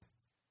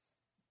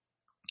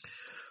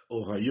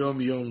O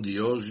Hayom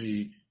de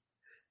hoje,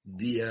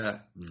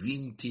 dia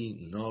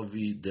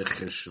 29 de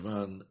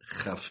Cheshvan,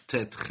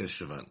 Chavtet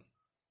Cheshvan.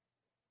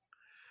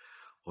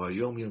 O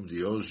Hayom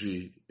de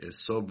hoje é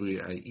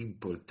sobre a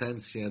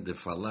importância de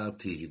falar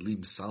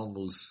Tehillim,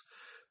 Salmos,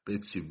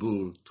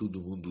 Betzibur, todo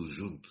mundo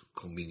junto,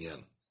 com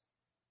Minyan.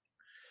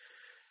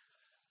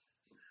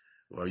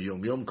 O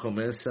Hayom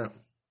começa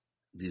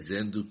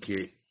dizendo que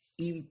é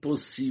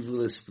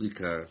impossível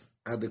explicar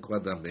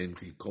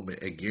adequadamente como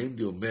é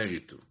grande o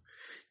mérito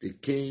de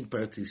quem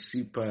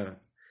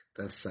participa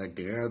da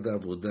sagrada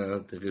avodah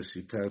de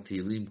recitar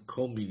Tehillim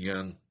com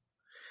Minyan,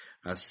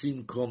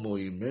 assim como o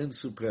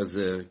imenso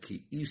prazer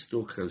que isto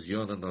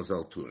ocasiona nas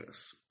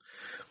alturas.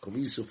 Como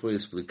isso foi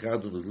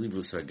explicado nos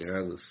livros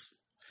sagrados,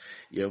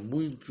 e é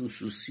muito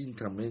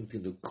sucintamente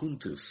no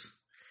Kuntres,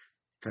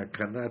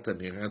 Takanat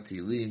Amirat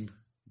Tehillim,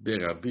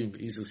 Berabim,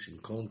 isso se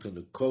encontra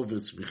no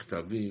Kovetz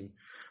Michtavim,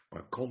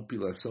 uma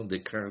compilação de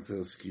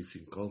cartas que se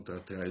encontra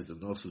atrás do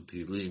nosso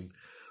Tehillim,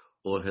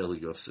 Ohel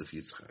Yosef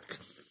Yitzhak.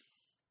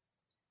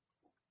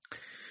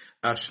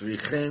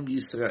 Ashrichem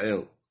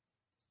Yisrael,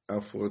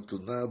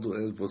 afortunado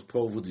é o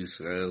povo de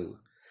Israel.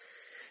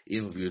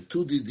 Em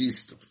virtude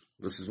disto,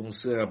 vocês vão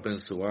ser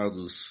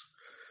abençoados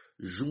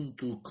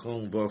junto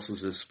com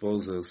vossas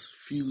esposas,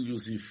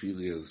 filhos e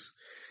filhas.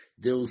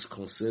 Deus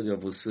concede a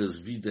vocês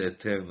vida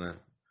eterna,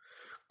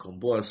 com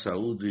boa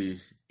saúde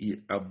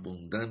e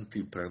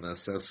abundante para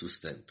nascer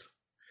sustento.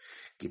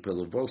 Que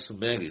pelo vosso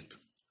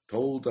mérito,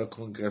 toda a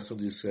congregação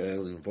de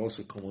Israel em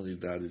vossa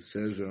comunidade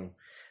sejam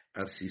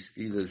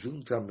assistidas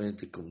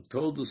juntamente com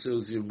todos os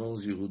seus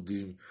irmãos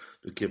Yehudim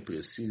do que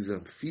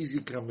precisam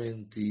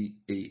fisicamente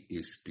e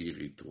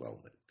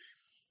espiritualmente.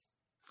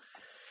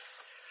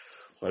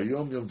 O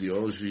Hayom de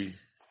hoje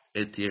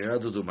é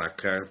tirado de uma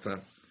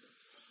carta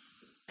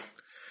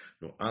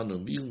no ano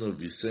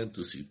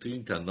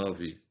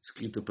 1939,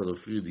 escrita pelo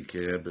Friedrich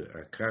Rebbe.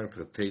 A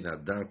carta tem a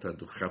data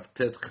do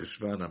Chavtet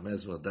Cheshvan, a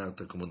mesma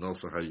data como o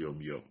nosso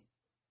Hayom Yom.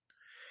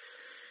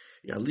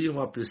 E ali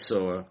uma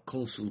pessoa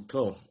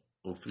consultou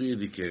o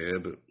Friedrich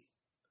Rebbe,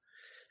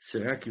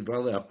 será que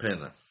vale a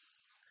pena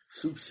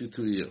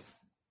substituir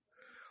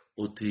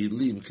o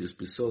Tehillim que as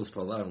pessoas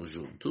falaram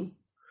junto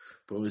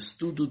para o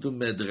estudo do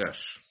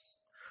Medrash?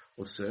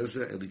 Ou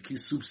seja, ele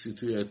quis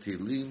substituir o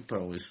Tehillim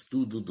para o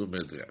estudo do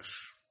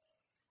Medrash.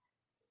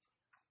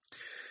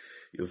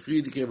 E o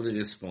Friedrich Rebbe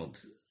responde,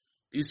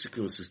 isso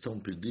que vocês estão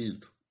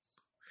pedindo,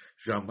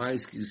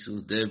 jamais que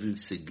vocês devem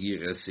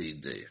seguir essa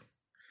ideia.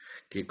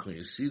 Que é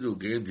conhecido o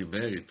grande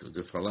mérito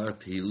de falar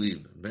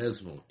Tehillim,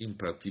 mesmo em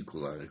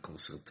particular, e com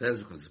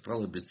certeza, quando se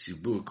fala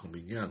Betzibur, com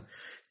Minyan,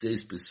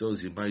 10 pessoas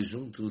e mais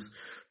juntos,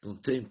 não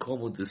tem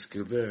como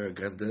descrever a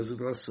grandeza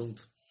do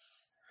assunto.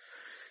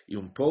 E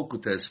um pouco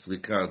está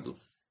explicado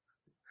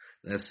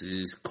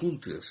nesses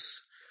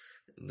kuntres,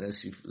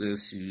 nessas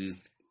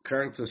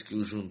cartas que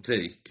eu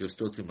juntei, que eu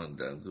estou te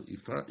mandando,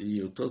 e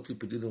eu estou te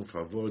pedindo um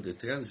favor de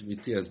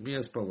transmitir as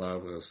minhas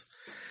palavras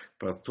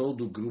para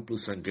todo o grupo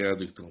sagrado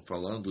que estão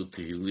falando o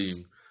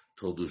Tehillim,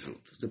 todos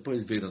juntos.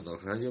 Depois vem o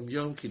nosso Hayom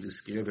Yom, que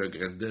descreve a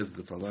grandeza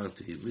de falar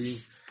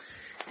Tehillim,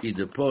 e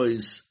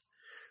depois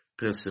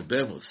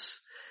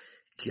percebemos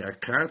que a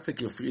carta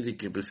que o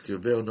Friedrich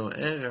escreveu não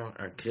era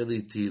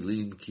aquele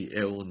Tehillim que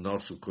é o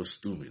nosso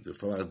costume, de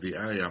falar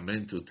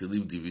diariamente o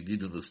Tehillim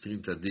dividido nos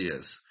 30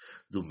 dias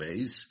do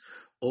mês,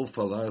 ou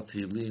falar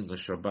Tehillim no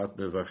Shabbat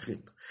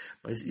Mevachim.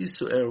 Mas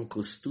isso era um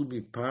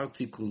costume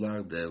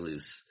particular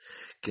deles,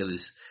 que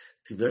eles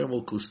tiveram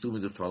o costume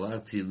de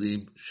falar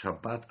Tehillim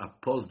Shabbat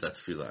após da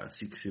Tfilah,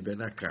 assim que se vê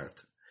na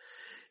carta.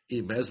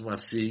 E mesmo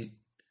assim,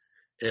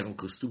 era um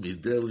costume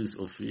deles,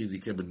 o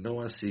Friedrich não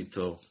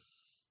aceitou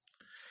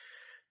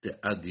de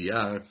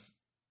adiar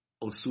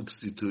ou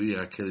substituir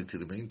aquele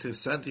Tehillim. É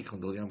interessante,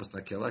 quando olhamos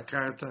naquela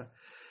carta,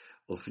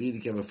 o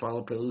Friedrich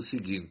fala pelo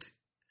seguinte,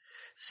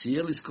 se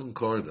eles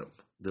concordam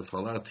de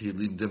falar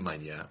Tehillim de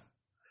manhã,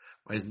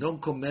 mas não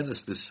com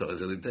menos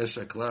pessoas, ele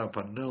deixa claro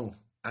para não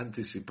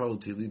antecipar o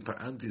Tehillim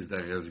para antes da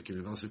reza, que é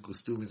o nosso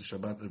costume no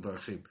Shabbat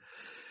Mevarchim.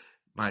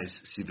 Mas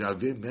se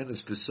haver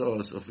menos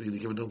pessoas, o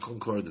Friedrich não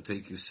concorda,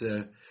 tem que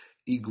ser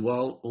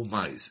igual ou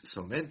mais.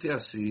 Somente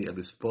assim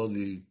eles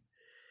podem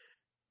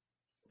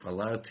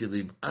falar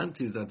Tehillim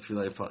antes da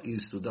Tfilah e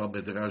estudar o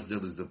Medrash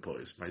deles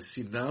depois. Mas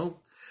se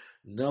não,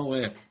 não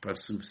é para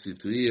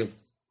substituir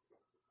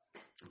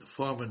de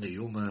forma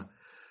nenhuma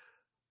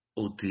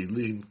o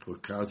Tehillim por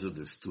causa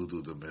do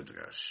estudo do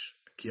Medrash.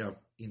 Aqui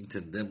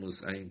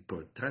entendemos a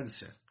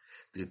importância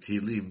de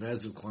Tehillim,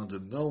 mesmo quando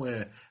não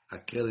é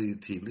aquele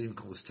Tehillim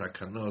com os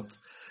takanot,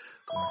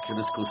 com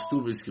aqueles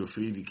costumes que o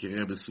Friedrich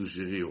Rebbe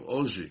sugeriu.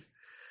 Hoje,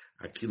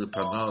 aquilo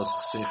para nós,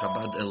 sem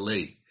Chabad é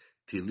lei.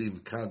 Tehillim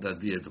cada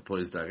dia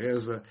depois da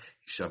reza,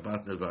 e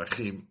Shabbat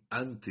Mevachim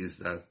antes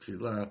da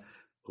Tfilah,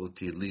 o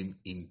Tehillim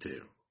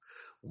inteiro.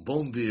 Um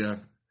bom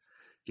dia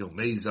e um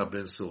mês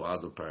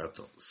abençoado para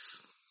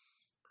todos.